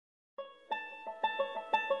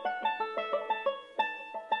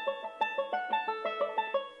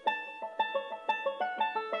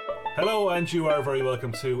Hello, and you are very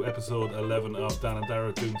welcome to episode 11 of Dan and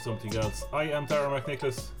Dara Doing Something Else. I am Dara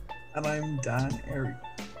McNicholas. And I'm Dan Airy.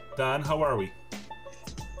 Dan, how are we?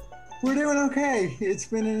 We're doing okay. It's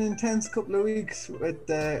been an intense couple of weeks with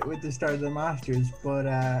the start of the Masters, but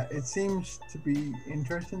it seems to be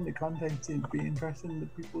interesting. The content seems to be interesting. The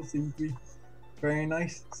people seem to be very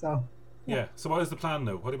nice. So yeah. So what is the plan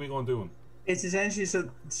now? What are we going doing? It's essentially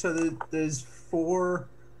there's 4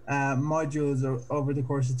 modules over the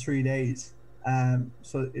course of 3 days.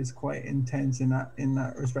 So it's quite intense in that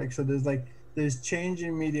respect. So there's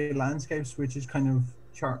changing media landscapes, which is kind of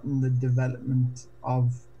charting the development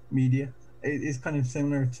of media. It is kind of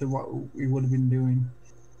similar to what we would have been doing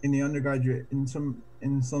in the undergraduate in some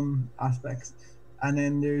aspects. And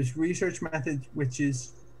then there's research methods, which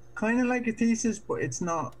is kind of like a thesis, but it's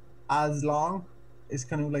not as long. It's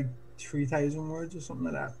kind of like 3,000 words or something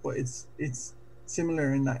like that, but it's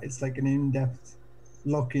similar in that it's like an in-depth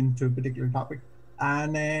look into a particular topic.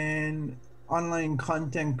 And then online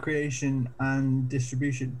content creation and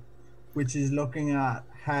distribution, which is looking at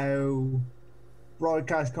how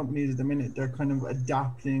broadcast companies at the minute, they're kind of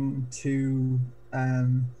adapting to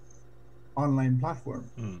online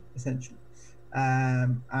platform essentially,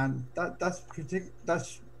 and that's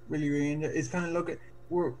really it's kind of look at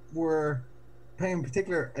we're paying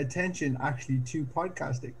particular attention actually to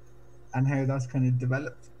podcasting and how that's kind of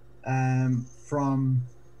developed from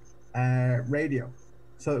radio.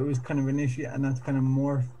 So it was kind of an issue, and that's kind of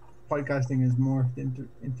podcasting is morphed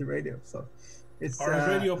into radio. So it's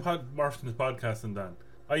radio morphed into podcasting, Dan.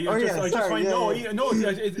 It's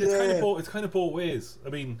kind of both ways. I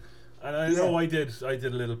mean, and I know I did a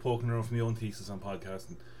little poking around for my own thesis on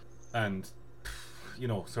podcasting, and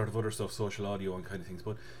sort of other stuff, social audio and kind of things.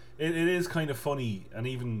 But it is kind of funny, and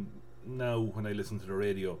even now when I listen to the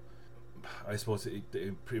radio, I suppose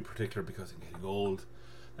in particular because I'm getting old.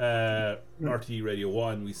 RTE Radio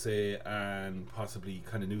 1 we say, and possibly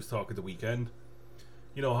kind of news talk at the weekend,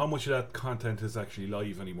 how much of that content is actually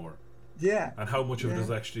live anymore, and how much of it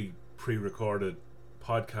is actually pre-recorded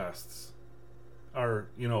podcasts, or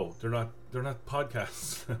they're not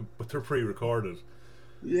podcasts but they're pre-recorded,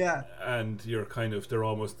 and they're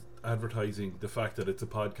almost advertising the fact that it's a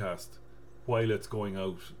podcast while it's going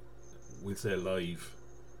out, we'll say, live.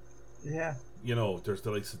 There's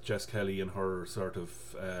the likes of Jess Kelly and her sort of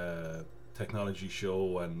technology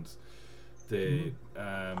show, and the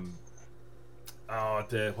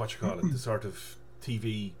the sort of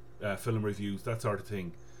TV film reviews, that sort of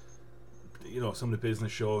thing. Some of the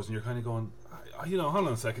business shows, and you're kind of going, hold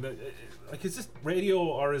on a second, is this radio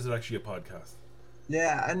or is it actually a podcast?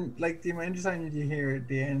 Yeah, and like the amount of times you hear at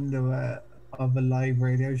the end of a live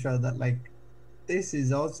radio show that this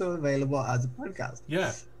is also available as a podcast.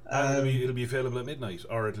 Yeah. And it'll be available at midnight,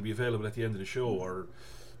 or it'll be available at the end of the show, or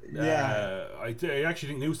I actually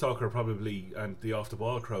think News Talk are probably, and the Off the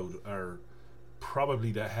Ball crowd are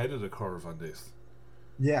probably the head of the curve on this.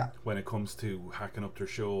 Yeah. When it comes to hacking up their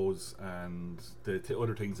shows and the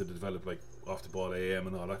other things that develop, like Off the Ball AM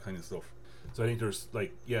and all that kind of stuff. So I think there's a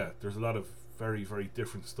lot of very, very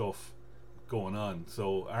different stuff going on.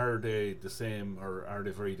 So are they the same, or are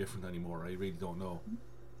they very different anymore? I really don't know.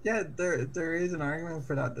 Yeah, there is an argument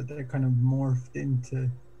for that they're kind of morphed into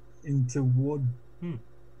one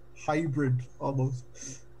hybrid almost.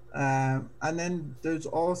 And then there's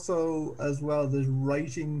also as well there's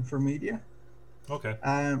writing for media. Okay.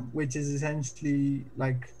 Which is essentially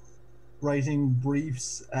like writing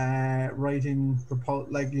briefs, learning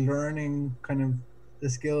kind of the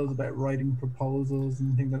skills about writing proposals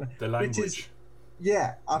and things like that. The language.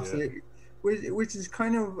 Absolutely. Yeah. Which is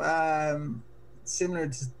kind of similar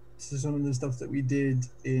to some of the stuff that we did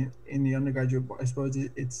in the undergraduate, but I suppose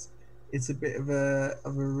it's a bit of a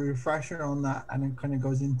refresher on that, and it kind of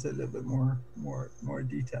goes into a little bit more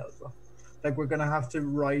detail as well. Like we're gonna have to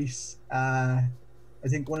write. I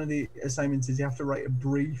think one of the assignments is you have to write a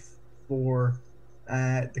brief for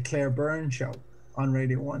the Claire Byrne show on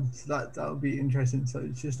Radio 1. So that'll be interesting. So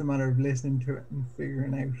it's just a matter of listening to it and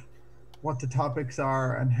figuring out what the topics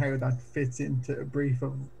are and how that fits into a brief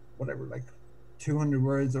of whatever, like 200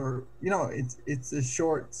 words, or it's a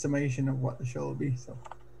short summation of what the show will be. So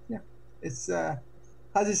yeah, it's as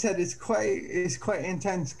I said, it's quite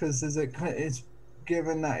intense because it's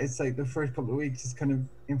given that it's like the first couple of weeks is kind of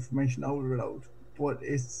information overload, but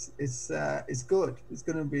it's good. It's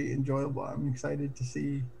going to be enjoyable. I'm excited to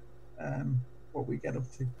see what we get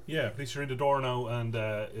up to. Yeah, at least you're in the door now, and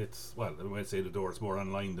it's, well, I might say the door, it's more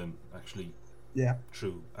online than actually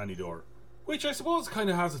through any door. Which I suppose kind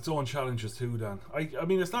of has its own challenges too, Dan. I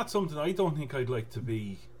mean, it's not something I don't think I'd like to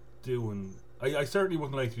be doing. I certainly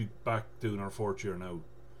wouldn't like to be back doing our fourth year now.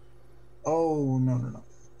 Oh, no, no, no.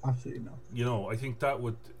 Absolutely no. You know, I think that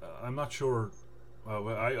would. I'm not sure.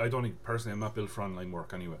 I don't think personally. I'm not built for online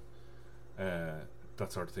work anyway.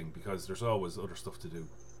 That sort of thing, because there's always other stuff to do.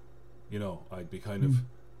 You know, I'd be kind of.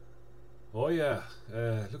 Oh yeah,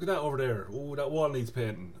 look at that over there. Oh, that wall needs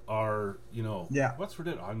painting. Or you know, Yeah. what's for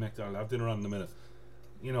dinner? I'll have dinner on in a minute.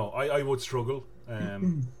 You know, I would struggle.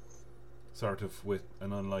 Sort of with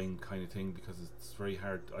an online kind of thing, because it's very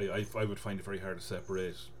hard. I would find it very hard to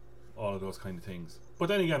separate all of those kind of things. But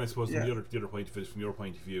then again, I suppose Yeah. from the other point of view, from your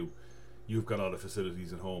point of view, you've got all the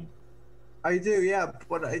facilities at home. I do, yeah,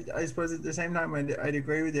 but I suppose at the same time I'd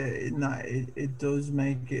agree with you in that it does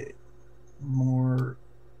make it more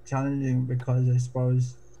challenging, because I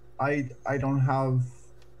suppose I don't have,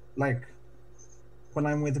 like, when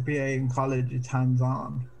I'm with the PA in college it's hands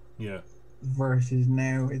on, Yeah, versus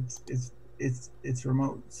now it's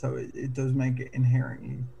remote, so it does make it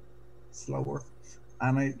inherently slower.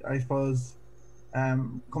 And I suppose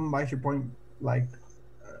coming back to your point, like,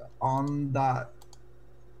 on that,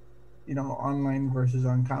 you know, online versus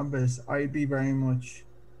on campus, I'd be very much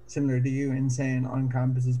similar to you in saying on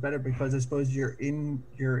campus is better, because I suppose you're in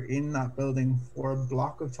that building for a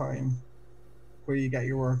block of time where you get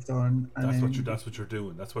your work done, and that's what you're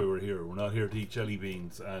doing. That's why we're here. We're not here to eat jelly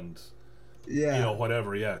beans and yeah, you know,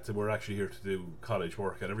 whatever. Yeah, so we're actually here to do college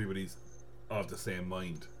work, and everybody's of the same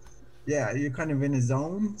mind. yeah, you're kind of in a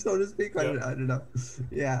zone, so to speak. Yeah. I don't know.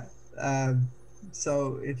 Yeah.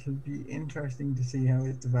 So it'll be interesting to see how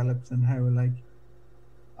it develops, and how, like,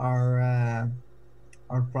 our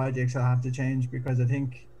projects will have to change, because I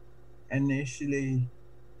think initially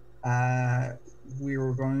we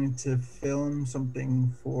were going to film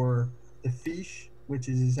something for the Fiche, which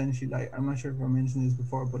is essentially, like, I'm not sure if I mentioned this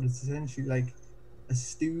before, but it's essentially like a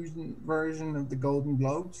student version of the Golden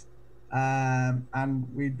Globes. And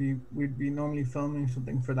we'd be normally filming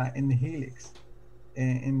something for that in the Helix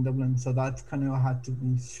in Dublin, so that kind of had to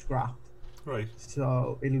be scrapped. Right.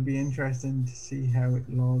 So it'll be interesting to see how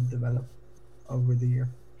it'll all develop over the year.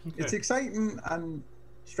 Okay. It's exciting and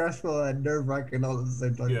stressful and nerve-wracking all at the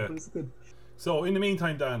same time. Yeah. But it's good. So in the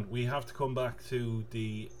meantime, Dan, we have to come back to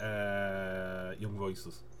the Young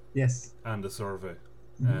Voices Yes. and the survey,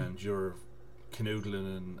 and your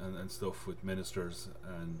canoodling and stuff with ministers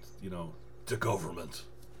and, you know, the government.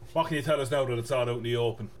 What can you tell us now that it's all out in the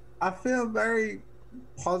open? I feel very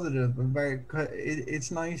positive and very.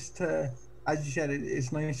 It's nice to, as you said,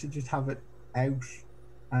 it's nice to just have it out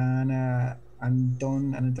and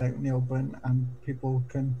done, and it's out in the open, and people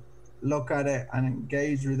can look at it and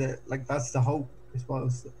engage with it. Like, that's the hope, I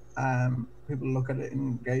suppose. People look at it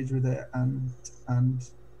and engage with it and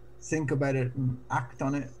think about it and act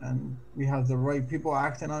on it, and we have the right people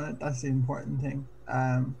acting on it. That's the important thing.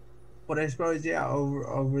 But I suppose, yeah,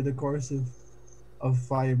 over the course of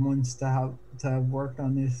 5 months to have worked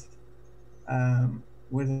on this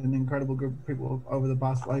with an incredible group of people over the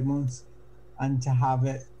past 5 months, and to have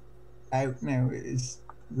it out now is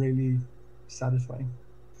really satisfying.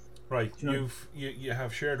 Right, You know- you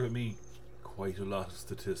have shared with me quite a lot of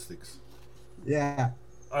statistics. Yeah.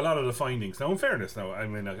 A lot of the findings. Now, in fairness, I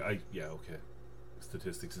mean, yeah, okay.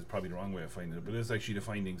 Statistics is probably the wrong way of finding it, but it's actually the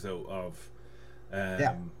findings out of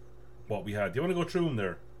what we had. Do you want to go through them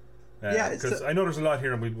there? Yeah, because I know there's a lot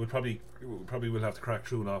here, and we probably will have to crack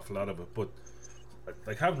through an awful lot of it. But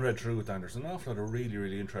like, having read through it, Dan, there's an awful lot of really,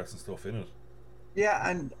 really interesting stuff in it. Yeah,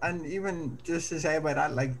 and even just to say about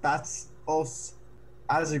that, like, that's us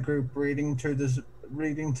as a group reading through the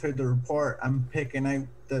report and picking out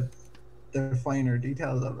the finer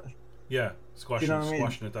details of it. Yeah, squashing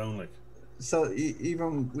it down, like. So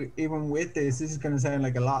even with this is going to sound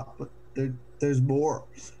like a lot, but there's more,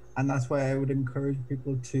 and that's why I would encourage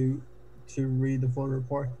people to read the full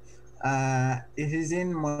report. It is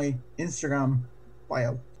in my Instagram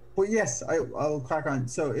bio. But yes, I'll crack on.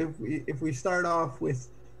 So if we start off with,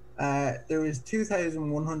 there was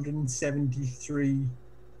 2,173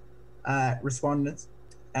 respondents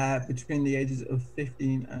between the ages of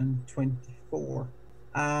 15 and 24.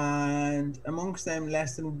 And amongst them,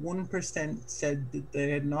 less than 1% said that they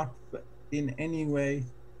had not in any way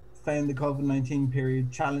found the COVID-19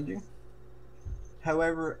 period challenging.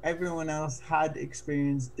 However, everyone else had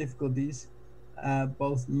experienced difficulties,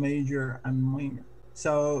 both major and minor.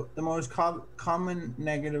 So the most common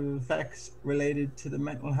negative effects related to the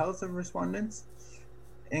mental health of respondents,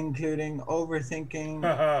 including overthinking.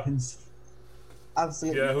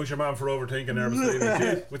 Absolutely. Yeah, who's your man for overthinking there,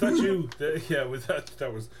 David? Was that you?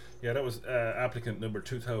 Yeah, that was applicant number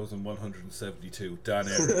 2,172, Dan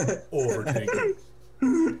Eyre. Overthinking.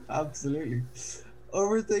 Absolutely.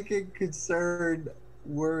 Overthinking, concern,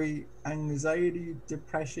 worry, anxiety,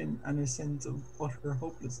 depression, and a sense of utter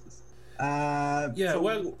hopelessness. Yeah,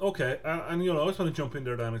 well, okay, and I just want to jump in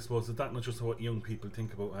there, Dan. I suppose is that not just what young people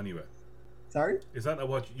think about anyway? Sorry? Is that not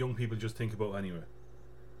what young people just think about anyway?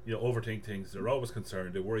 Overthink things. They're always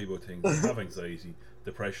concerned. They worry about things. They have anxiety,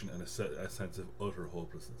 depression, and a sense of utter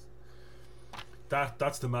hopelessness.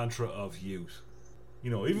 That's the mantra of youth.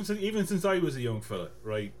 Even since I was a young fella,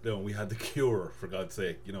 right? We had The Cure, for God's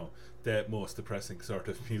sake. The most depressing sort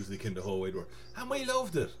of music in the whole wide world, and we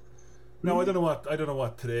loved it. Now I don't know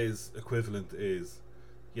what today's equivalent is.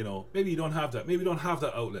 Maybe you don't have that. Maybe you don't have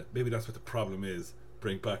that outlet. Maybe that's what the problem is.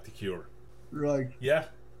 Bring back The Cure. Right. Yeah.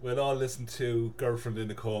 We'll all listen to Girlfriend in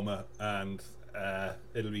a Coma, and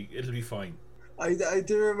it'll be fine. I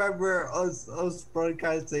do remember us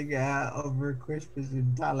broadcasting over Christmas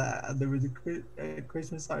in Tala, and there was a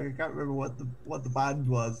Christmas song. I can't remember what the band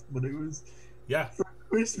was, but it was for a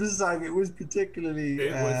Christmas song. It was particularly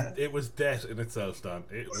it was death in itself, Dan.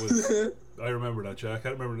 It was. I remember that. I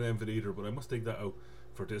can't remember the name of it either, but I must dig that out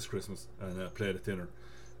for this Christmas and play it at dinner.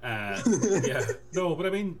 Yeah, no, but I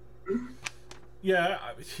mean. Yeah,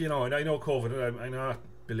 and I know COVID. I'm not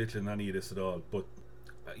belittling any of this at all, but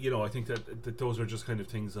I think that those are just kind of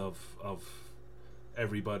things of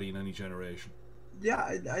everybody in any generation.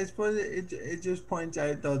 Yeah, I suppose it just points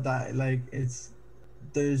out though that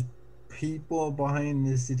there's people behind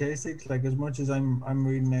the statistics. Like, as much as I'm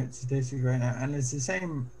reading out statistics right now, and it's the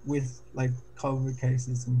same with like COVID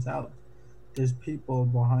cases themselves. There's people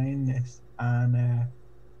behind this, and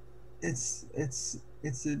it's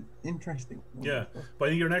an interesting one. Yeah, but I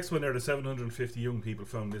think your next one there, the 750 young people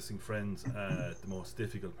found missing friends at the most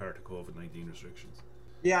difficult part of COVID-19 restrictions.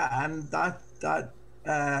 Yeah, and that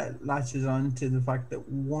latches on to the fact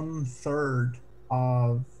that 1/3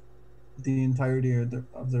 of the entirety of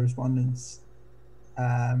the respondents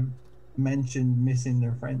mentioned missing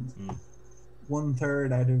their friends.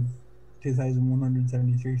 1/3 out of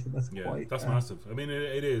 2,173. So that's massive. I mean,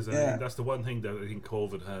 it is. I think that's the one thing that I think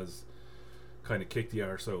COVID has kind of kicked the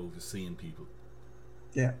arse out of, seeing people.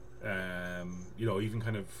 Yeah. Even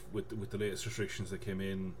kind of with the latest restrictions that came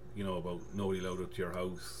in, about nobody allowed up to your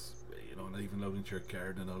house, not even allowed into your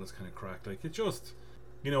garden and all this kind of crack. Like, it just,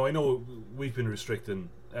 I know we've been restricting,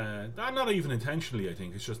 not even intentionally. I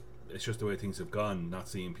think it's just the way things have gone. Not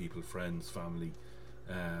seeing people, friends, family.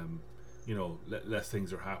 Less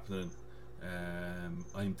things are happening.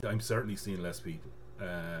 I'm certainly seeing less people.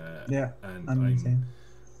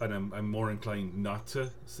 And I'm more inclined not to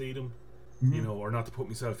see them, or not to put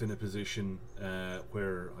myself in a position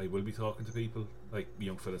where I will be talking to people, like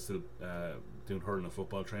young fellas still doing hurling and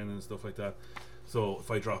football training and stuff like that. So if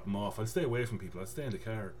I drop them off, I'll stay away from people. I'll stay in the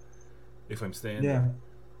car if I'm staying there.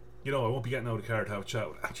 I won't be getting out of the car to have a chat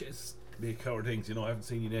with, just be a coward things. I haven't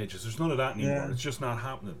seen you in ages. There's none of that anymore. It's just not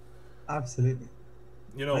happening. Absolutely.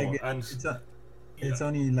 It's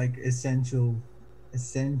only like essential.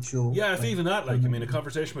 Yeah, if even that, like, a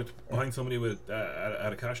conversation behind somebody with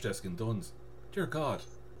at a cash desk in Duns. Dear God,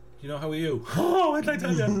 how are you? Oh, I'd like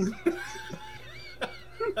to tell you.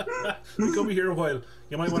 You could be here a while.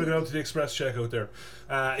 You might want to go out to the express checkout there.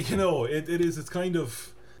 It is. It's kind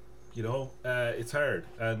of, it's hard,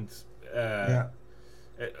 and at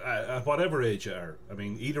whatever age you are. I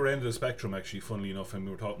mean, either end of the spectrum. Actually, funnily enough, and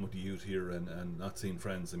we were talking about the youth here and not seeing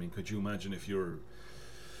friends. I mean, could you imagine if you're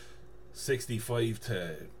 65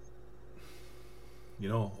 to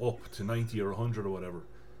up to 90 or 100 or whatever,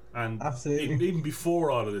 and even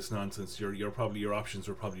before all of this nonsense, your options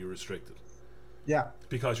are probably restricted,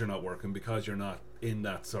 because you're not working, because you're not in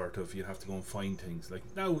that sort of, you have to go and find things. Like,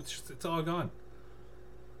 now it's all gone,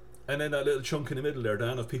 and then that little chunk in the middle there,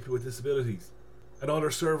 Dan, of people with disabilities, and all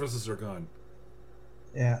their services are gone.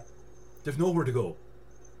 They've nowhere to go.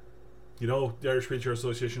 The Irish Wheelchair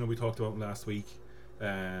Association that we talked about last week,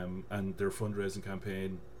 and their fundraising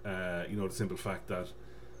campaign, the simple fact that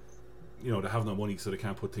they have no money, so they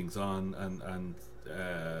can't put things on, and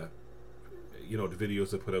the videos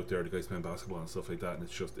they put out there, the guys playing basketball and stuff like that, and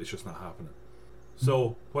it's just not happening.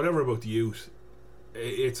 So whatever about the youth,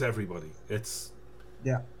 it's everybody. It's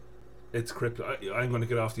crypto. I'm going to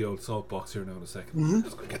get off the old soapbox here now in a second. I'm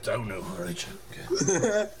just going to get down now. All right,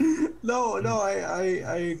 okay. No,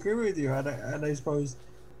 I agree with you, and I suppose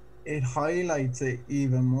it highlights it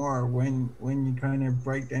even more when you kind of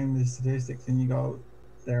break down the statistics and you go,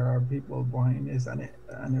 there are people behind this, and it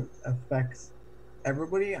affects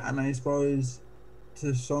everybody. And I suppose,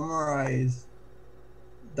 to summarize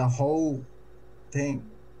the whole thing,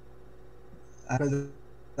 as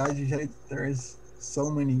you said, there is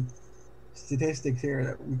so many statistics here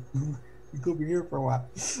that we could be here for a while.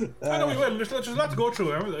 I know we will. There's a lot to go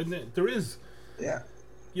through. There is. Yeah.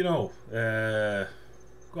 You know,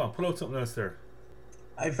 go on, pull out something else there.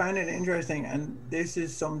 I find it interesting, and this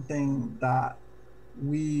is something that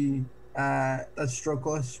we that struck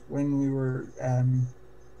us when we were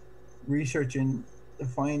researching the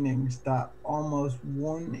findings, that almost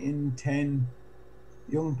 1 in 10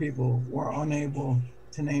 young people were unable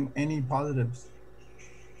to name any positives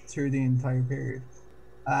through the entire period.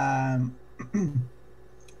 Um,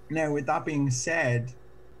 now, with that being said,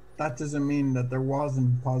 that doesn't mean that there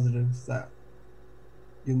wasn't positives that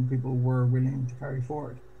young people were willing to carry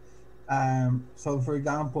forward. So, for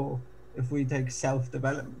example, if we take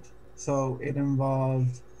self-development, so it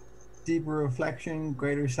involved deeper reflection,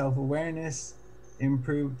 greater self-awareness,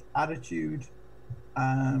 improved attitude,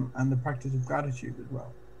 and the practice of gratitude as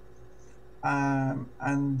well.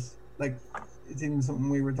 And like, it's even something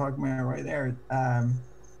we were talking about right there.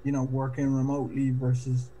 Working remotely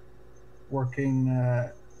versus working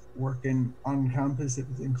on campus if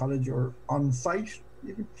it's in college, or on site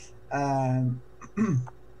even.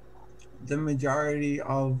 The majority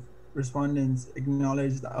of respondents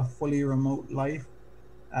acknowledged that a fully remote life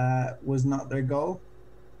was not their goal.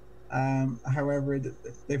 However,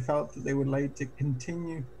 they felt that they would like to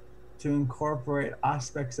continue to incorporate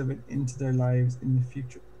aspects of it into their lives in the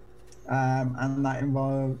future. And that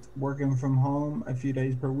involved working from home a few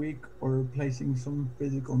days per week, or replacing some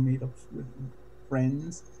physical meetups with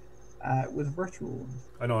friends with virtual ones.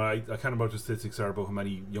 I know, I can't remember what the statistics are about how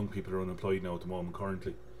many young people are unemployed now at the moment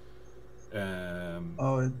currently.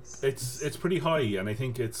 It's pretty high, and I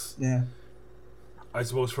think it's, yeah. I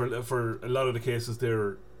suppose for a lot of the cases,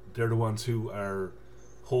 they're the ones who are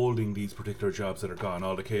holding these particular jobs that are gone,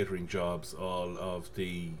 all the catering jobs, all of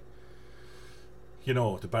the,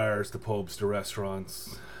 the bars, the pubs, the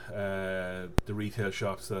restaurants, the retail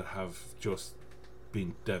shops that have just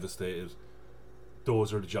been devastated.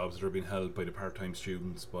 Those are the jobs that are being held by the part-time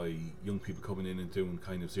students, by young people coming in and doing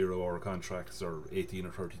kind of 0-hour contracts or 18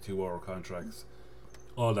 or 32-hour contracts.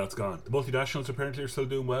 All that's gone. The multinationals apparently are still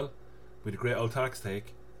doing well with a great old tax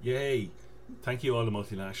take. Yay! Thank you, all the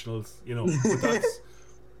multinationals.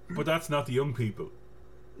 But that's not the young people.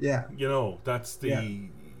 Yeah. That's the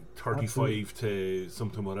 35 absolutely. To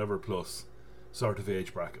something whatever plus sort of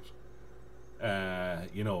age bracket.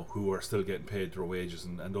 Who are still getting paid their wages,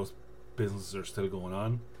 and those businesses are still going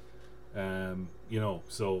on.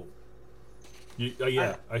 So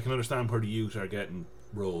I can understand where the youth are getting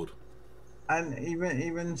rolled. And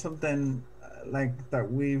even something like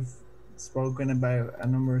that we've spoken about a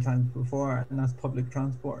number of times before, and that's public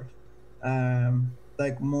transport.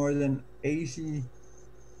 Like more than 80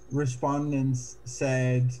 respondents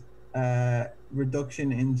said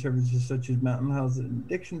reduction in services such as mental health and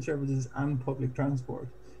addiction services and public transport,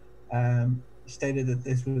 stated that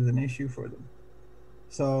this was an issue for them.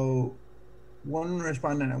 So one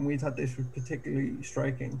respondent, and we thought this was particularly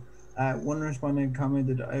striking, one respondent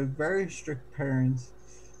commented, "I have very strict parents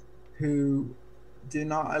who do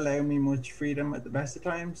not allow me much freedom at the best of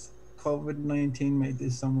times. COVID-19 made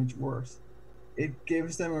this so much worse. It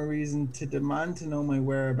gives them a reason to demand to know my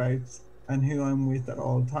whereabouts and who I'm with at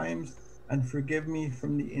all times, and forgive me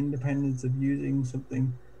from the independence of using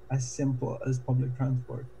something as simple as public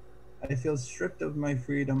transport. I feel stripped of my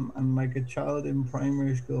freedom and like a child in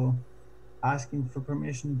primary school asking for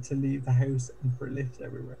permission to leave the house and for lifts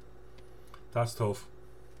everywhere." That's tough.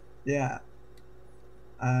 Yeah.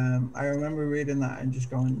 I remember reading that and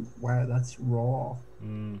just going, wow, that's raw.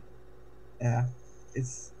 Yeah.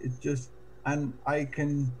 It's just, and I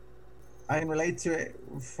can relate to it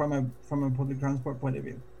from a public transport point of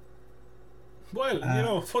view.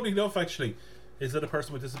 Well, funny enough, actually, is that a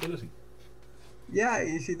person with disability? Yeah,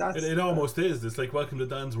 you see, that's it almost is. It's like welcome to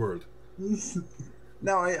Dan's world.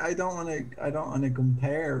 No, I don't want to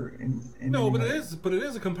compare in no, but it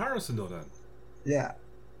is a comparison though, Dan. Yeah.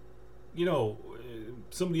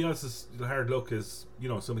 Somebody else's hard luck is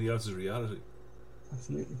somebody else's reality.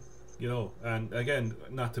 Absolutely. And again,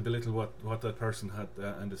 not to belittle what that person had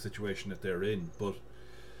and the situation that they're in, but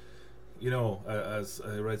as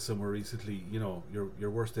I read somewhere recently, your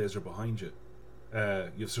worst days are behind you.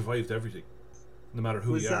 You've survived everything, no matter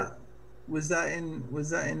who you are. Was that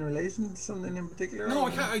in relation to something in particular? No,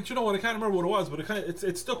 I can't. I can't remember what it was, but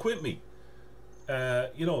it stuck with me.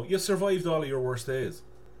 You survived all of your worst days.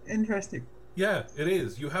 Interesting. Yeah, it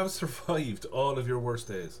is. You have survived all of your worst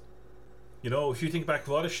days. If you think back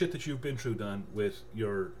of all the shit that you've been through, Dan, with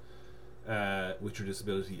your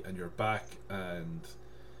disability and your back and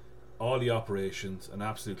all the operations and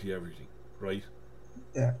absolutely everything, right?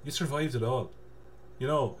 Yeah. You survived it all.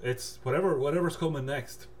 It's whatever's coming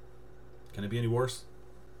next. Can it be any worse?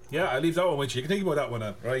 Yeah, I leave that one with you. You can think about that one,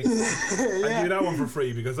 right? I give you that one for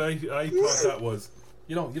free because I thought that was,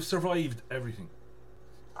 you've survived everything.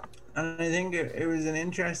 And I think it was an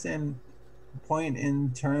interesting point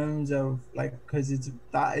in terms of like, because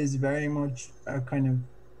that is very much a kind of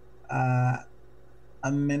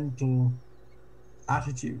a mental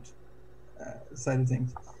attitude side of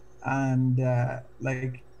things, and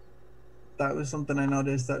like that was something I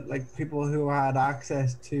noticed, that like people who had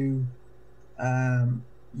access to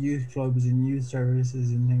youth clubs and youth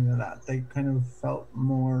services and things like that, they kind of felt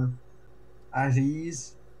more at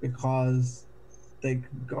ease because they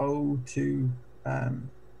could go to an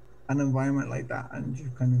environment like that and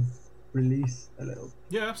just kind of release a little.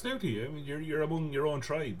 Yeah, absolutely. I mean, you're among your own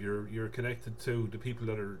tribe. You're connected to the people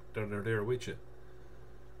that are there with you.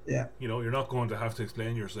 Yeah. You're not going to have to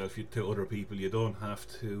explain yourself to other people. You don't have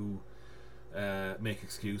to make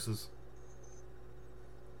excuses.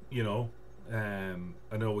 I know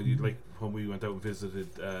when we went out and visited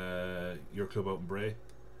your club out in Bray.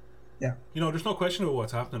 Yeah. There's no question about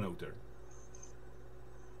what's happening out there.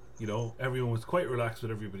 Everyone was quite relaxed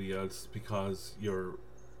with everybody else because you're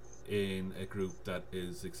in a group that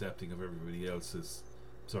is accepting of everybody else's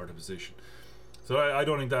sort of position. So I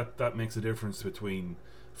don't think that makes a difference between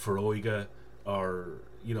Foróige or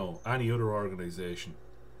any other organisation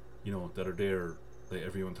that are there, that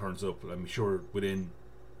everyone turns up. I'm sure with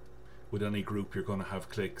any group you're going to have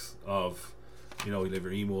cliques of you'll have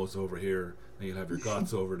your emos over here and you'll have your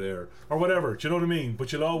goths over there or whatever, do you know what I mean?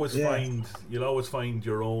 But you'll always find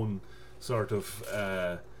your own sort of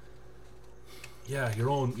your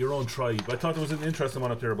own tribe. I thought there was an interesting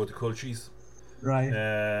one up there about the Culchies. Right.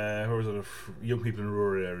 Where was it? Young people in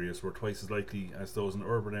rural areas were twice as likely as those in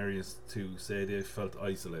urban areas to say they felt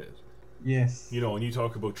isolated. Yes. And you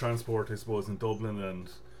talk about transport, I suppose, in Dublin, and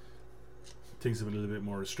things have been a little bit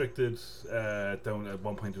more restricted. Down at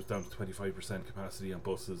one point, it was down to 25% capacity on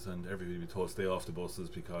buses, and everybody was told to stay off the buses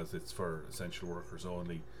because it's for essential workers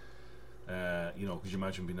only. Because you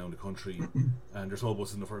imagine being out in the country and there's no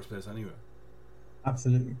buses in the first place anyway.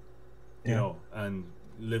 Absolutely. Yeah. And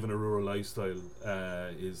living a rural lifestyle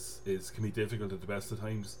can be difficult at the best of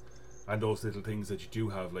times, and those little things that you do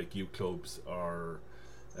have, like youth clubs or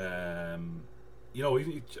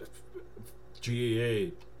even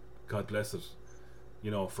GAA, God bless it,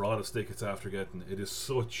 for all the stick it's after getting, it is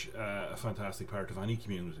such a fantastic part of any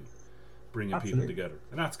community, bringing Absolutely. people together,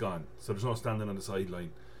 and that's gone. So there's no standing on the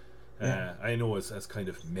sideline. I know as kind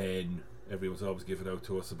of men, everyone's always giving out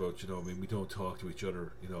to us about we don't talk to each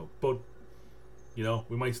other, but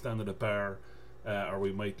we might stand at a bar, or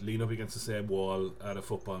we might lean up against the same wall at a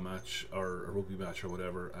football match or a rugby match or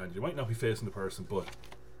whatever, and you might not be facing the person, but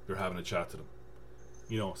you're having a chat to them.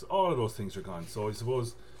 So all of those things are gone. So I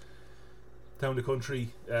suppose down the country,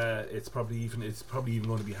 it's probably even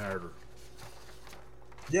going to be harder.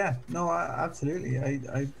 Yeah, no, absolutely.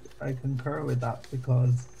 I concur with that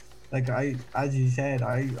because, like, as you said,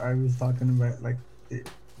 I was talking about like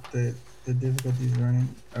the difficulties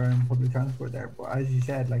around public transport there, but as you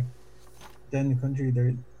said, like down the country,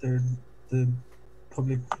 the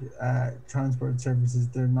public transport services,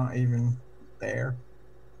 they're not even there.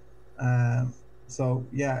 So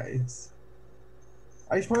yeah,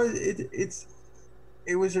 I suppose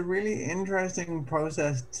it was a really interesting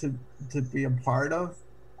process to be a part of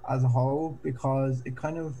as a whole, because it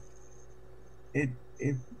kind of it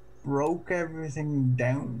broke everything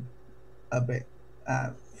down a bit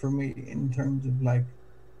for me, in terms of like,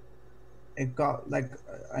 it got like,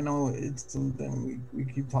 I know it's something we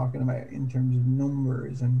keep talking about in terms of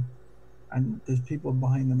numbers and there's people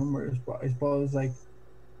behind the numbers, but I suppose like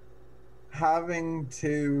having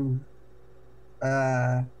to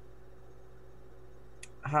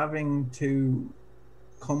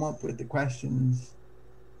come up with the questions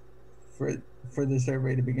for the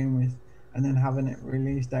survey to begin with, and then having it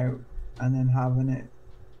released out, and then having it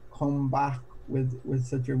come back with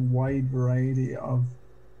such a wide variety of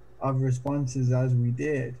responses as we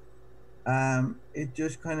did, it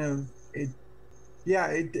just kind of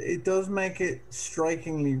it does make it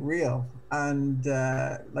strikingly real. And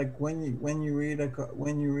like when you read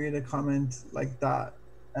a comment like that,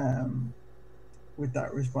 with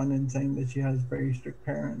that respondent saying that she has very strict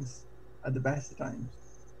parents at the best of times,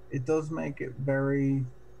 it does make it very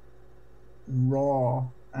raw,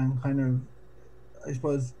 and kind of, I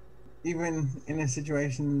suppose, even in a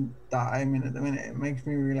situation that I'm in at the minute, it makes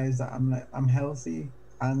me realize that I'm healthy,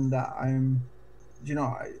 and that I'm,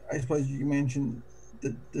 I suppose you mentioned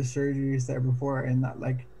the surgeries there before, and that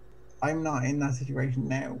like I'm not in that situation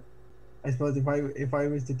now. I suppose if I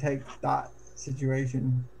was to take that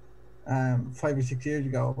situation 5 or 6 years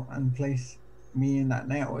ago and place me in that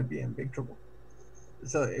now, I'd be in big trouble.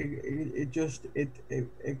 So it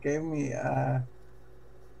gave me a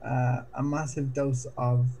massive dose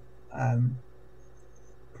of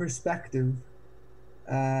perspective,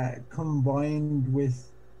 combined with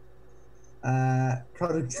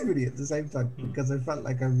productivity at the same time, because I felt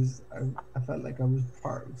like I felt like I was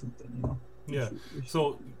part of something, you know. Yeah.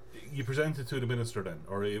 So you presented to the minister then,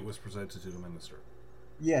 or it was presented to the minister?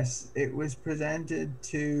 Yes, it was presented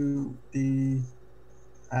to the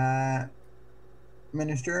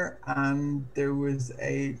minister, and there was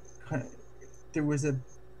a I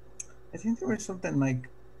think there was something like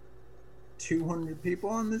 200 people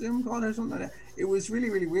on the Zoom call or something like that. It was really,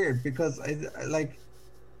 really weird, because I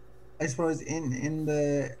suppose in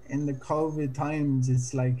the COVID times,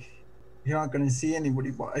 it's like you're not going to see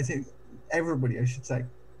anybody, but I think everybody, I should say.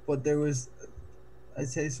 But there was, I'd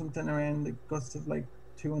say, something around the guts of like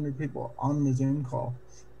 200 people on the Zoom call,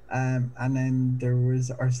 and then there was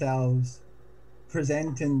ourselves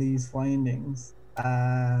presenting these findings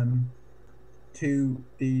to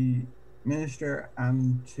the minister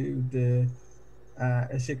and to the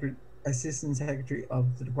assistant secretary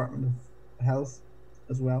of the Department of Health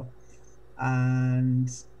as well.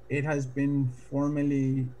 And it has been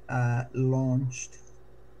formally launched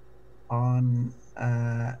on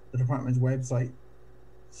the department's website,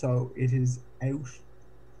 so it is out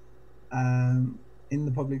in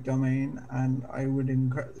the public domain. And I would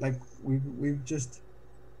encourage, like, we've just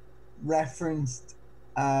referenced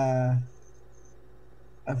a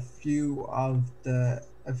few of the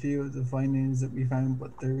findings that we found,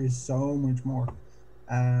 but there is so much more.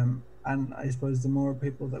 And I suppose the more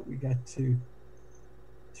people that we get to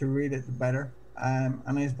read it, the better.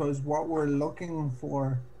 And I suppose what we're looking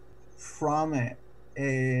for from it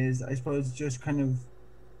is, I suppose, just kind of,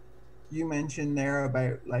 you mentioned there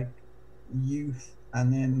about like youth,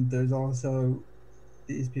 and then there's also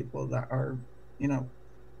these people that are, you know,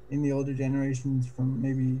 in the older generations from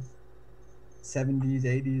maybe 70s,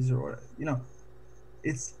 80s, or, you know,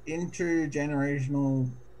 it's intergenerational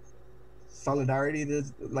solidarity.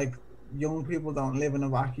 There's like, young people don't live in a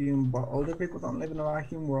vacuum, but older people don't live in a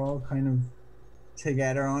vacuum. We're all kind of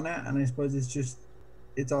together on it, and I suppose it's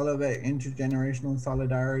all about intergenerational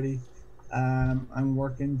solidarity, and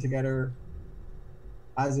working together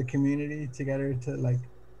as a community together to like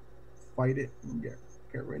fight it and get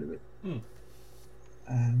rid of it. Do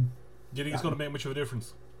you think it's going to make much of a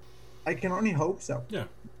difference? I can only hope so. Yeah,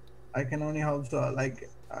 I can only hope so. Like,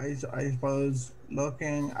 I suppose,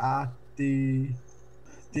 looking at the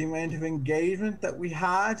amount of engagement that we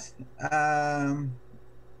had, and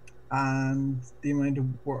the amount of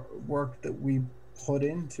work that we put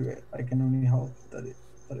into it, I can only hope that it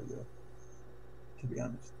will, to be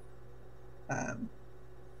honest.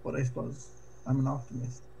 But I suppose I'm an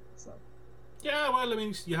optimist, so. Yeah, well, I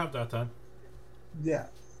mean, you have that time. Yeah.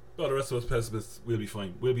 Well, the rest of us pessimists, we'll be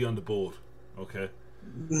fine. We'll be on the boat, okay?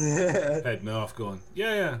 Heading off, going,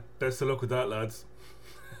 yeah, best of luck with that, lads.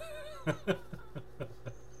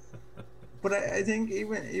 But I think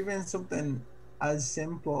even something as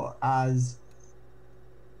simple as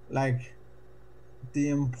like the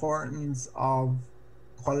importance of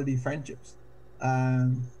quality friendships,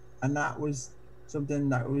 and that was something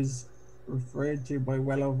that was referred to by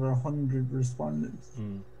well over 100 respondents.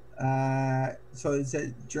 So it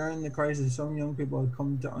said, during the crisis, some young people had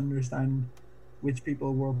come to understand which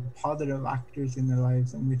people were positive actors in their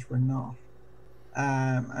lives and which were not.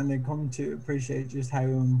 And they come to appreciate just how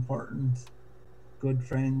important good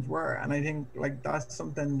friends were. And I think like that's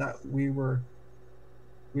something that we were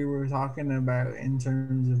talking about in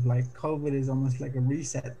terms of like COVID is almost like a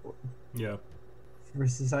reset button for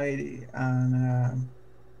society. And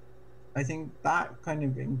I think that kind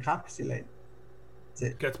of encapsulates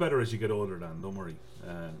it. Gets better as you get older, Dan, don't worry.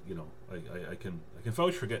 You know, I can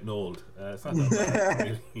vouch for getting old. It's not that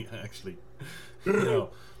bad, really, actually. You know,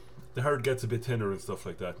 the herd gets a bit thinner and stuff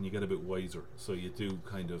like that, and you get a bit wiser, so you do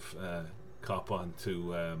kind of cop on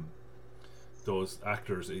to those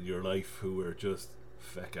actors in your life who are just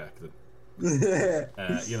feck acting.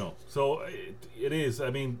 You know, so it is, I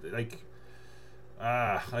mean, like,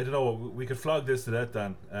 I don't know, we could flog this to death,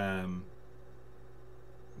 Dan.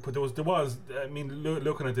 But there was I mean,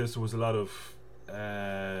 looking at this, there was a lot of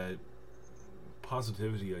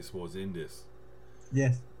positivity, I suppose, in this.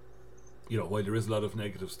 Yes. You know, while there is a lot of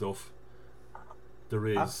negative stuff, there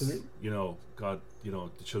is, absolutely, you know, God, you know,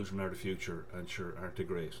 the children are the future, and sure, aren't they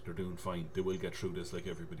great? They're doing fine. They will get through this like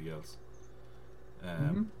everybody else.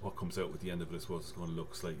 What comes out with the end of it, I suppose, is going to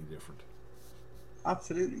look slightly different.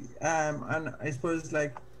 Absolutely. And I suppose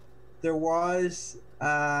like there was,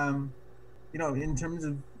 you know, in terms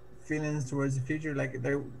of feelings towards the future. Like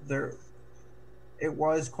there, it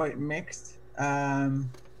was quite mixed.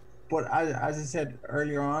 But as I said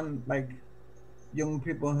earlier on, like young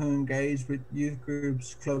people who engage with youth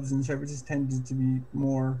groups, clubs, and services tended to be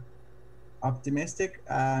more optimistic.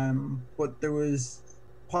 But there was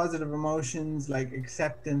positive emotions like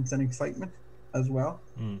acceptance and excitement as well.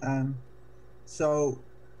 So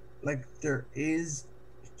like there is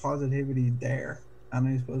positivity there, and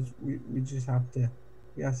I suppose we just have to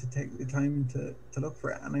take the time to look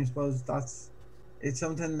for it. And I suppose it's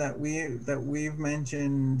something that we've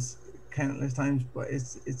mentioned countless times, but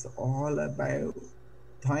it's all about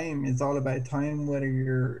time. It's all about time, whether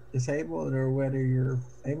you're disabled or whether you're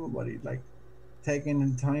able-bodied. Like taking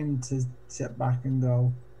the time to sit back and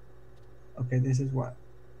go, okay, this is what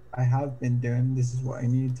I have been doing, this is what I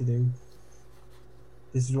need to do,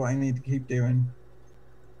 this is what I need to keep doing.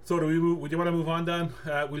 So would you want to move on, Dan?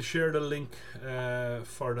 We'll share the link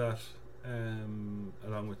for that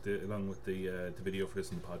along with the video for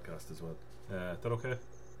this in the podcast as well. Is that okay?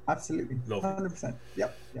 Absolutely. Lovely. 100%.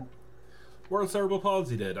 Yep. World Cerebral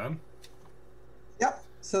Palsy Day, Dan. Yep.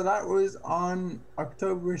 So that was on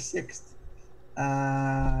October 6th,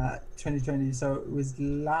 2020. So it was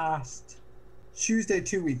last Tuesday,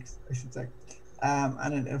 2 weeks, I should say.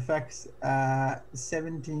 And it affects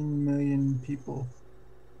 17 million people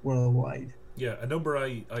worldwide. Yeah, a number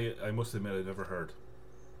I must admit I'd never heard.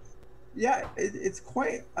 Yeah, it's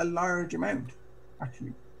quite a large amount,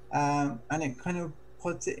 actually. And it kind of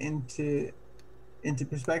puts it into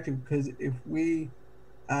perspective, because if we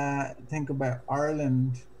think about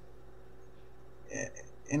Ireland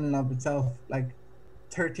in and of itself, like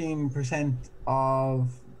 13%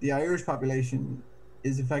 of the Irish population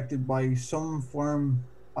is affected by some form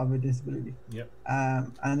of a disability. Yep.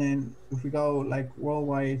 And then if we go like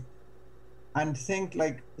worldwide and think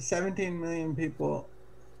like 17 million people,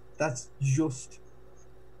 that's just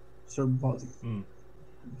cerebral palsy.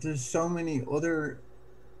 There's so many other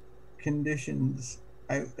conditions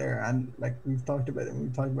out there, and like we've talked about it,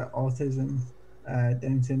 we've talked about autism,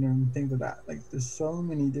 Down syndrome, things like that. Like there's so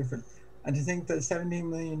many different, and to think that 17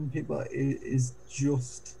 million people is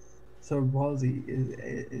just cerebral palsy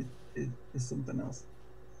is something else.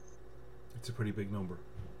 It's a pretty big number.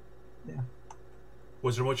 Yeah.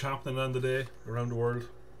 Was there much happening on the day around the world?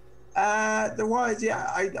 There was, yeah.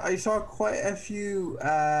 I saw quite a few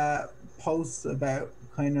posts about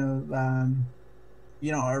kind of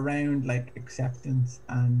around like acceptance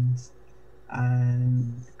and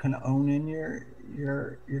kind of owning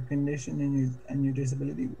your condition and your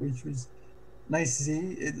disability, which was nice to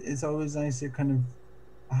see. It's always nice to kind of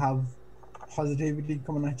have positivity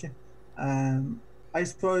coming at you. I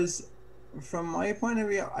suppose from my point of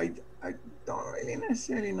view, I don't really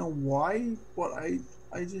necessarily know why, but I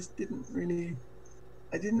just didn't really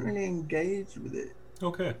engage with it.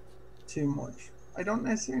 Okay. Too much. I don't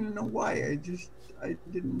necessarily know why. I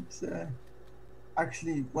didn't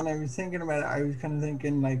actually. When I was thinking about it, I was kind of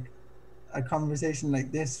thinking like a conversation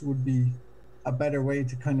like this would be a better way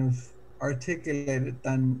to kind of articulate it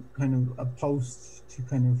than kind of a post to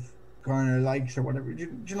kind of garner likes or whatever. Do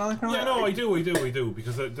you know that kind of? Yeah, no, I do,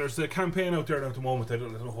 because there's a campaign out there at the moment. I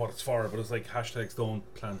don't know what it's for, but it's like #don't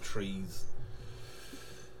plant trees.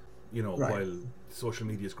 Right. While social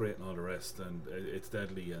media is great and all the rest, and it's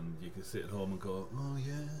deadly, and you can sit at home and go, oh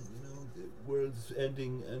yeah, the world's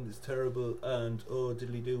ending and it's terrible, and oh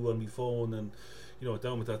diddly do on my phone, and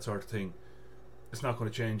down with that sort of thing. It's not going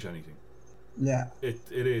to change anything. Yeah. It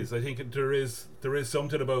is. I think there is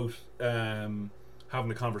something about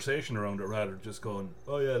having a conversation around it rather than just going,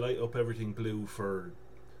 oh yeah, light up everything blue for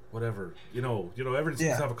whatever. Everything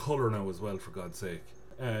seems to have a colour now as well, for God's sake.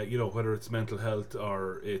 Whether it's mental health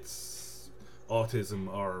or it's autism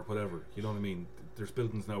or whatever, you know what I mean? There's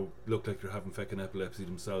buildings now look like they're having fucking epilepsy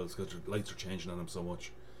themselves because the lights are changing on them so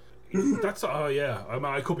much. That's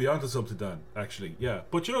I could be onto something, Dan, actually. Yeah,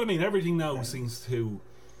 but you know what I mean? Everything now seems to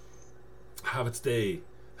have its day,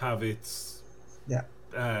 have its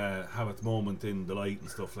moment in the light and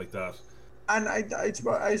stuff like that. And I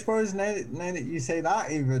suppose now that you say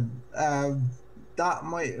that, even that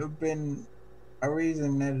might have been a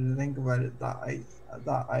reason, now that I think about it, that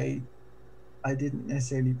I didn't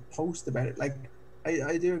necessarily post about it. Like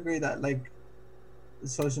I do agree that like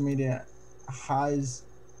social media has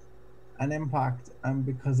an impact, and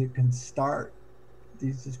because it can start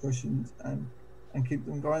these discussions and keep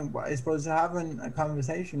them going. But I suppose having a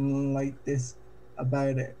conversation like this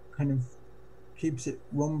about it kind of keeps it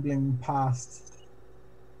rumbling past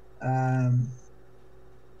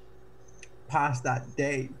that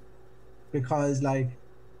day, because like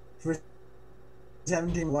for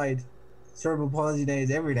 17 wide, cerebral palsy day is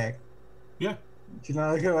every day. Yeah. Do you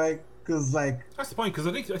know, like, because like that's the point. Because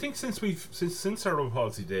I think since Cerebral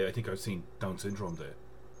Palsy Day, I think I've seen Down Syndrome Day.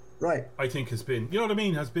 Right. I think has been, you know what I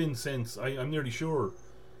mean, has been since I'm nearly sure,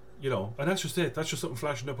 you know, and that's just it. That's just something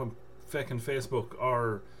flashing up on fucking Facebook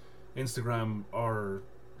or Instagram or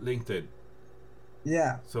LinkedIn.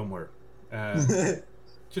 Yeah. Somewhere. Do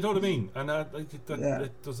you know what I mean? And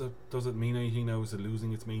does it mean anything now? Is it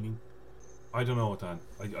losing its meaning? I don't know, Dan.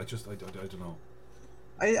 I don't know.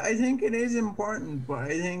 I think it is important, but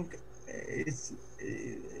I think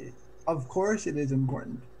of course it is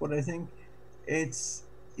important, but I think it's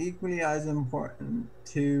equally as important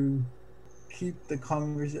to keep the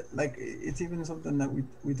conversation. Like, it's even something that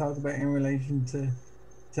we talked about in relation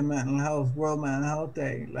to mental health, World Mental Health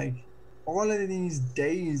Day. Like, all of these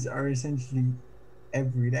days are essentially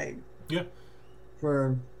every day. Yeah.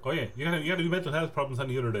 For you gotta do mental health problems on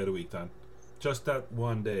the other day of the week, Dan. Just that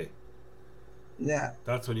one day. Yeah.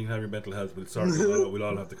 That's when you can have your mental health. We'll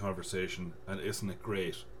all have the conversation, and isn't it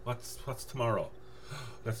great? What's tomorrow?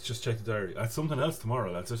 Let's just check the diary. That's something else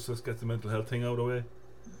tomorrow. Let's just get the mental health thing out of the way,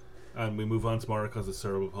 and we move on tomorrow because it's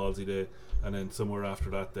Cerebral Palsy Day, and then somewhere after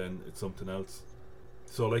that, then it's something else.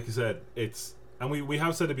 So, like you said, and we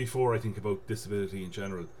have said it before. I think about disability in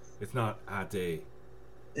general. It's not a day.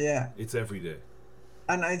 Yeah. It's every day.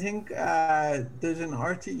 And I think there's an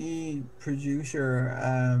RTE producer,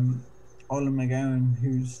 Olin McGowan,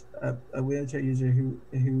 who's a wheelchair user who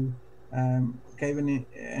gave an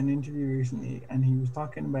interview recently, and he was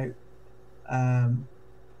talking about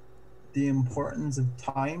the importance of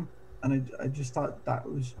time, and I just thought that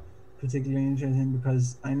was particularly interesting,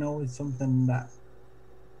 because I know it's something that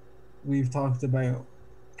we've talked about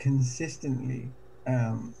consistently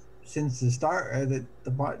since the start of the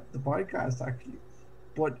podcast, actually.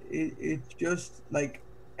 But it just, like,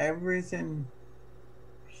 everything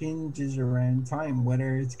hinges around time,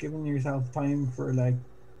 whether it's giving yourself time for, like,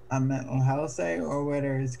 a mental health day, or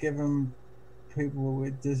whether it's giving people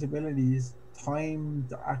with disabilities time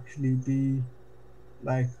to actually be,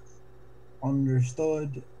 like,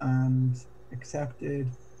 understood and accepted.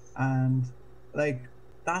 And, like,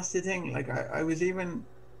 that's the thing. Like, I was even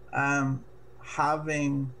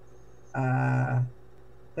having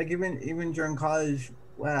like, even during college,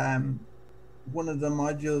 one of the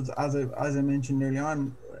modules, as I mentioned early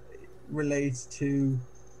on, relates to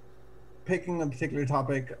picking a particular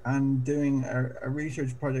topic and doing a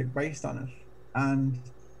research project based on it. And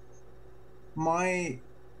my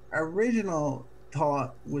original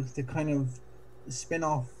thought was to kind of spin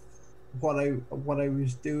off what I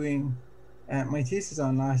was doing my thesis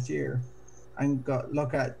on last year, and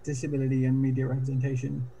look at disability and media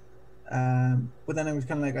representation. But then I was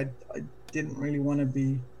kind of like, I didn't really want to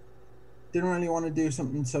do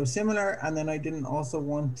something so similar, and then I didn't also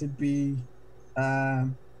want to be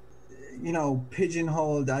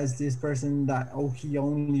pigeonholed as this person that, he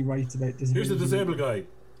only writes about disability. Here's the disabled guy.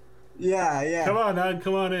 Yeah. Come on, man,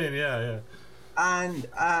 come on in. Yeah. And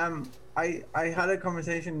I had a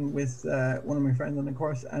conversation with one of my friends on the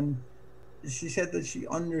course, and she said that she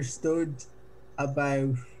understood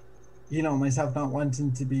about, myself not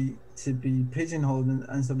wanting to be pigeonholed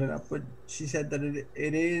and stuff like that. But she said that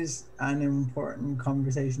it is an important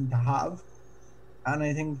conversation to have. And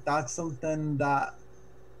I think that's something that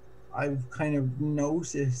I've kind of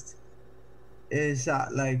noticed, is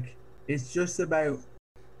that, like, it's just about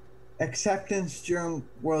acceptance during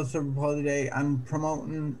World Cerebral Palsy Day and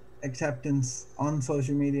promoting acceptance on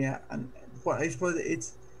social media. But I suppose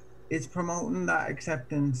it's promoting that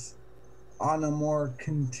acceptance on a more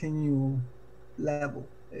continual level,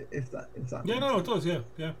 if that yeah, no, it does. Yeah.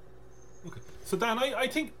 Okay. So, Dan, I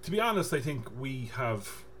think, to be honest, I think we have,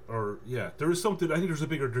 there is something. I think there's a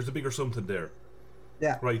bigger something there.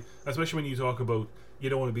 Yeah. Right. Especially when you talk about, you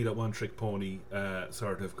don't want to be that one trick pony,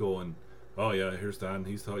 sort of going, oh yeah, here's Dan.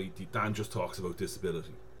 Dan just talks about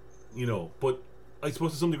disability, But I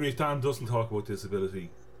suppose to some degree, if Dan doesn't talk about disability,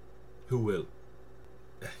 who will?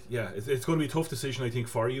 Yeah, it's going to be a tough decision, I think,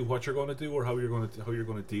 for you, what you're going to do or how you're going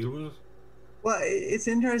to deal with it. Well, it's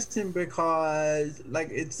interesting because, like,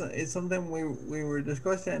 it's something we were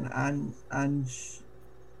discussing, and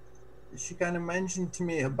she kind of mentioned to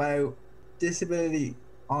me about disability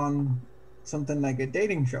on something like a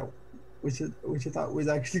dating show, which I thought was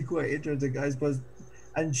actually quite interesting, I suppose.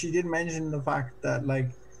 And she did mention the fact that,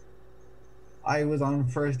 like, I was on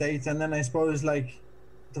first dates, and then I suppose, like,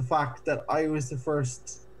 the fact that I was the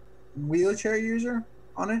first wheelchair user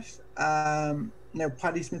on it. Now,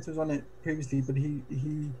 Paddy Smith was on it previously, but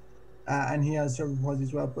he has cerebral palsy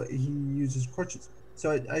as well, but he uses crutches.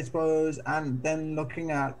 So I suppose, and then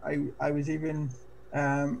looking at, I was even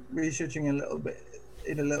researching a little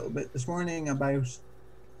bit this morning about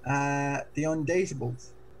the Undateables,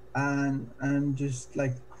 and just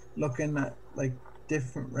like looking at like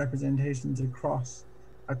different representations across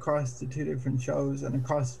the two different shows and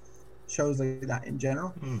across shows like that in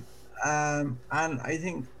general. And I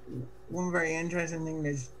think one very interesting thing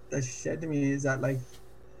that she said to me is that, like,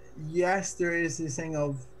 yes, there is this thing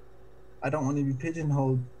of I don't want to be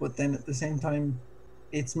pigeonholed, but then at the same time,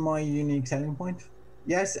 it's my unique selling point.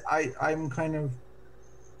 Yes,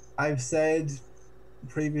 I've said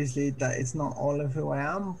previously that it's not all of who I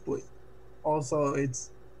am, but also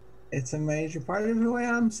it's a major part of who I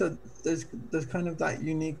am. So there's kind of that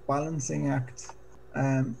unique balancing act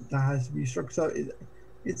that has to be struck. So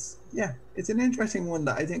it's an interesting one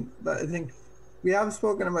that I think we have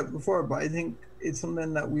spoken about before, but I think it's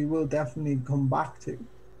something that we will definitely come back to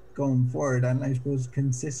going forward, and I suppose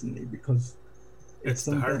consistently, because it's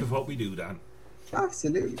the heart of what we do, Dan.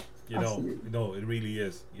 Absolutely. You know, it really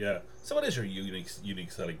is. Yeah. So what is your unique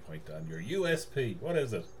selling point, Dan? Your USP? What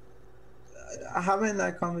is it? Having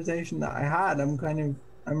that conversation that I had,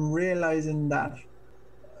 I'm realizing that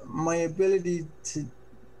my ability to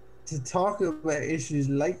talk about issues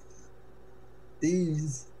like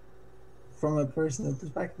these from a personal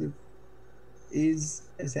perspective is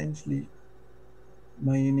essentially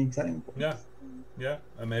my unique selling point. Yeah,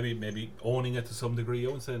 and maybe owning it to some degree.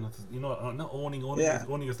 I would say not owning. Yeah.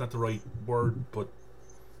 Owning is not the right word, but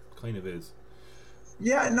kind of is.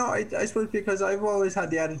 Yeah, no, I suppose because I've always had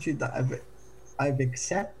the attitude that I've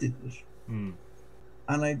accepted it, and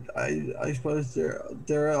I suppose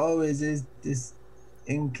there always is this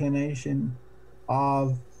inclination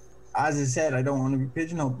of, as I said, I don't want to be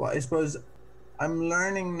pigeonholed, but I suppose I'm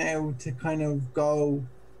learning now to kind of go,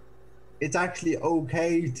 it's actually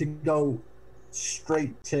okay to go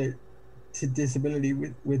straight to disability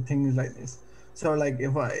with things like this. So like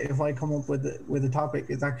if I come up with a topic,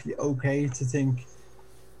 it's actually okay to think,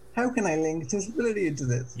 how can I link disability into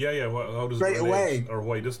this? Yeah. Well, how does straight it relate, away, or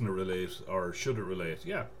why doesn't it relate, or should it relate?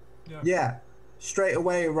 Yeah. Straight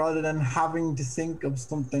away, rather than having to think of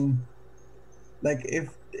something like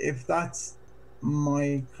if that's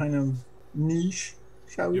my kind of niche,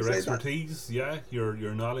 shall we your say expertise, that? Yeah,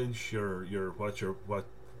 your knowledge, your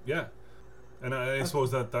yeah. And I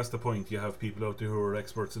suppose that's the point. You have people out there who are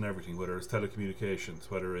experts in everything, whether it's telecommunications,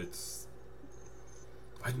 whether it's,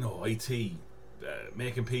 I don't know, IT,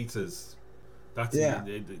 making pizzas. That's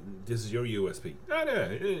this is your USP.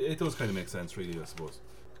 It does kind of make sense, really, I suppose.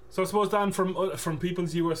 So I suppose, Dan, from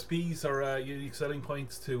people's USPs or unique selling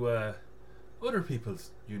points to other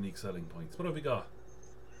people's unique selling points, what have we got?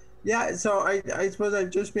 Yeah, so I suppose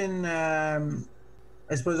I've just been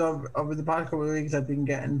I suppose over the past couple of weeks I've been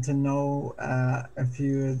getting to know a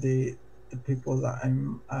few of the people that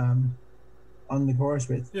I'm on the course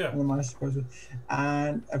with, on the master course with,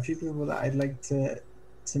 and a few people that I'd like to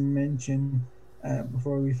mention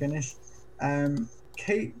before we finish.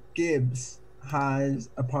 Kate Gibbs has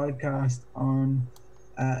a podcast on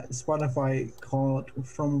Spotify called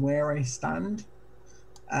From Where I Stand.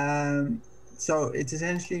 So it's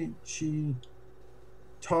essentially, she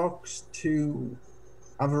talks to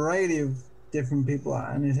a variety of different people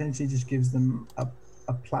and essentially just gives them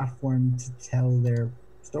a platform to tell their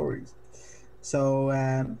stories. So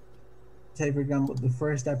say, for example, the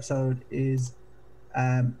first episode is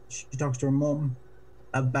she talks to her mum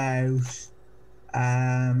about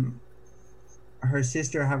her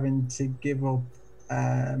sister having to give up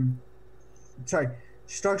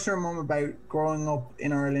she talks to her mum about growing up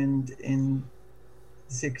in Ireland in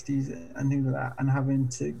the 60s and things like that, and having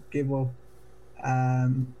to give up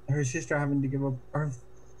her sister having to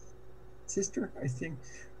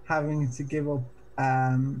give up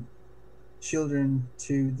children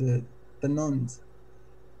to the nuns,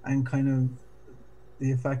 and kind of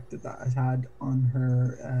the effect that has had on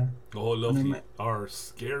her lovely our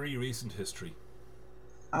scary recent history.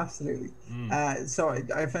 Absolutely. So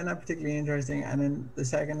I found that particularly interesting. And then the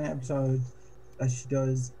second episode that she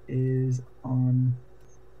does is on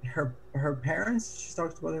her parents. She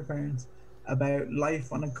talks about her parents, about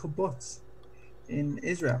life on a kibbutz in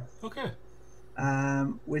Israel. Okay.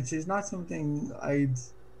 Which is not something I'd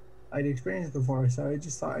experienced before, so I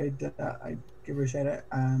just thought I'd give her a shout out.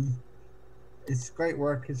 It's great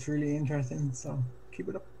work. It's really interesting. So keep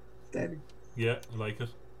it up, steady. Yeah, I like it.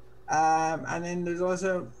 And then there's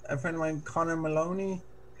also a friend of mine, Connor Maloney,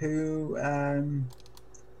 who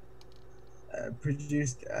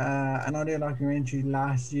produced an audio documentary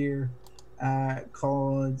last year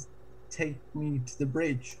called Take Me to the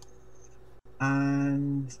Bridge.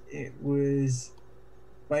 And it was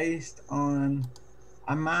based on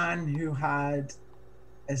a man who had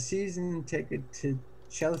a season ticket to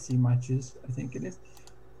Chelsea matches, I think it is.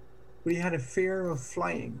 But he had a fear of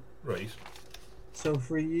flying. Right. So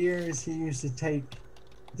for years he used to take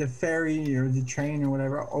the ferry or the train or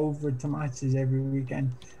whatever over to matches every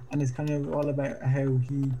weekend, and it's kind of all about how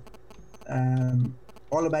he,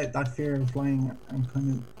 all about that fear of flying and kind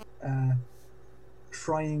of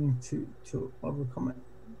trying to overcome it.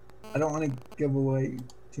 I don't want to give away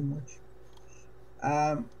too much.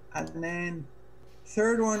 And then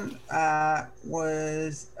third one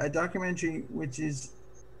was a documentary which is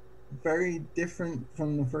very different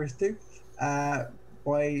from the first two,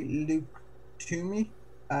 by Luke Toomey,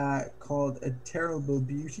 called A Terrible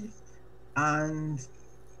Beauty, and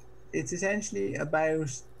it's essentially about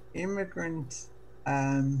immigrant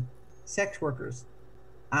sex workers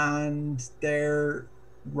and their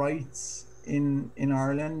rights in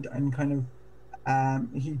Ireland, and kind of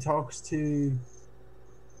he talks to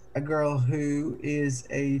a girl who is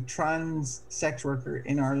a trans sex worker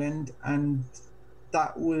in Ireland, and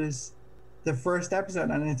that was the first episode,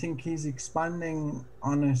 and I think he's expanding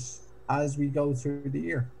on it as we go through the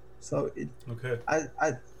year. So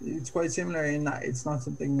it's quite similar in that it's not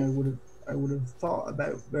something I would have thought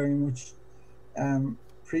about very much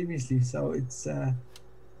previously. So it's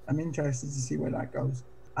I'm interested to see where that goes.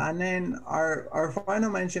 And then our final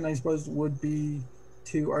mention, I suppose, would be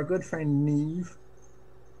to our good friend Niamh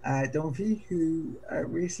Dunphy, who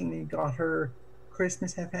recently got her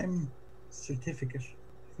Christmas FM certificate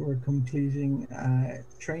for completing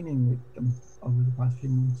training with them over the past few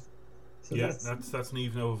months. So yeah, that's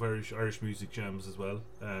Niamh now of Irish Music Gems as well.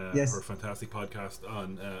 Yes. Her fantastic podcast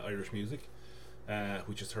on Irish music,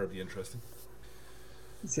 which is terribly interesting.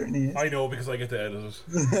 It certainly is. I know, because I get to edit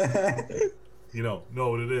it. You know,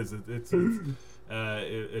 no, it is.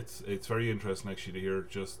 It's very interesting actually to hear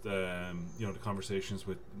just you know, the conversations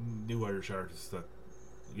with new Irish artists that,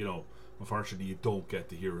 you know, unfortunately you don't get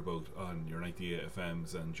to hear about on your 98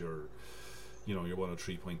 FMs and your, you know, your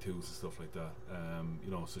 103.2s and stuff like that.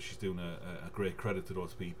 You know, so she's doing a great credit to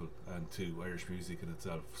those people and to Irish music in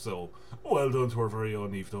itself. So well done to our very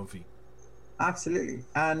own Niamh Dunphy. Absolutely.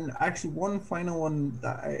 And actually one final one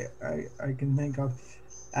that I can think of,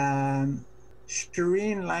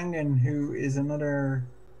 Shireen Langan, who is another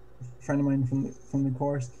friend of mine from the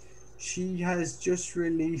course, she has just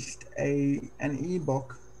released an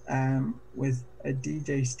ebook with a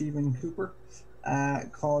DJ, Stephen Cooper,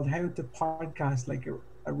 called How to Podcast Like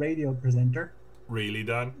a Radio Presenter. Really,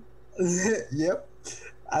 Dan? Yep.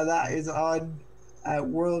 That is on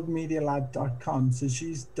worldmedialab.com. So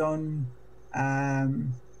she's done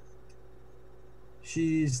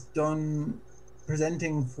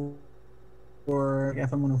presenting for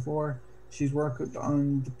FM 104. She's worked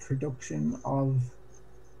on the production of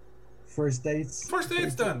First Dates. First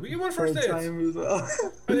Dates, Dan. We won First Dates. As well.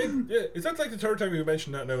 I think, yeah, is that like the third time you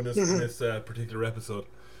mentioned that now in this particular episode?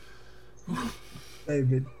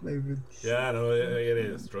 Maybe. Yeah, no, it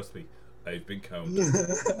is. Trust me, I've been counted.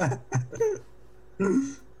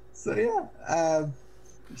 So yeah,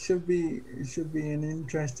 should be an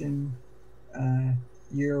interesting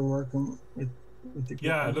year working with the.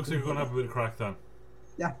 Yeah, it looks like you're going to have a bit of crack, Dan.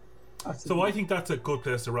 Yeah, absolutely. So I think that's a good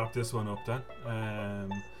place to wrap this one up, Dan.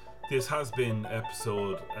 This has been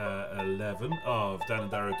episode 11 of Dan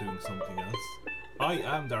and Dara Doing Something Else. I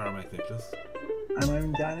am Dara McNicholas. And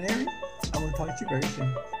I'm Dan Airy, and we'll talk to you very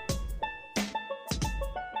soon.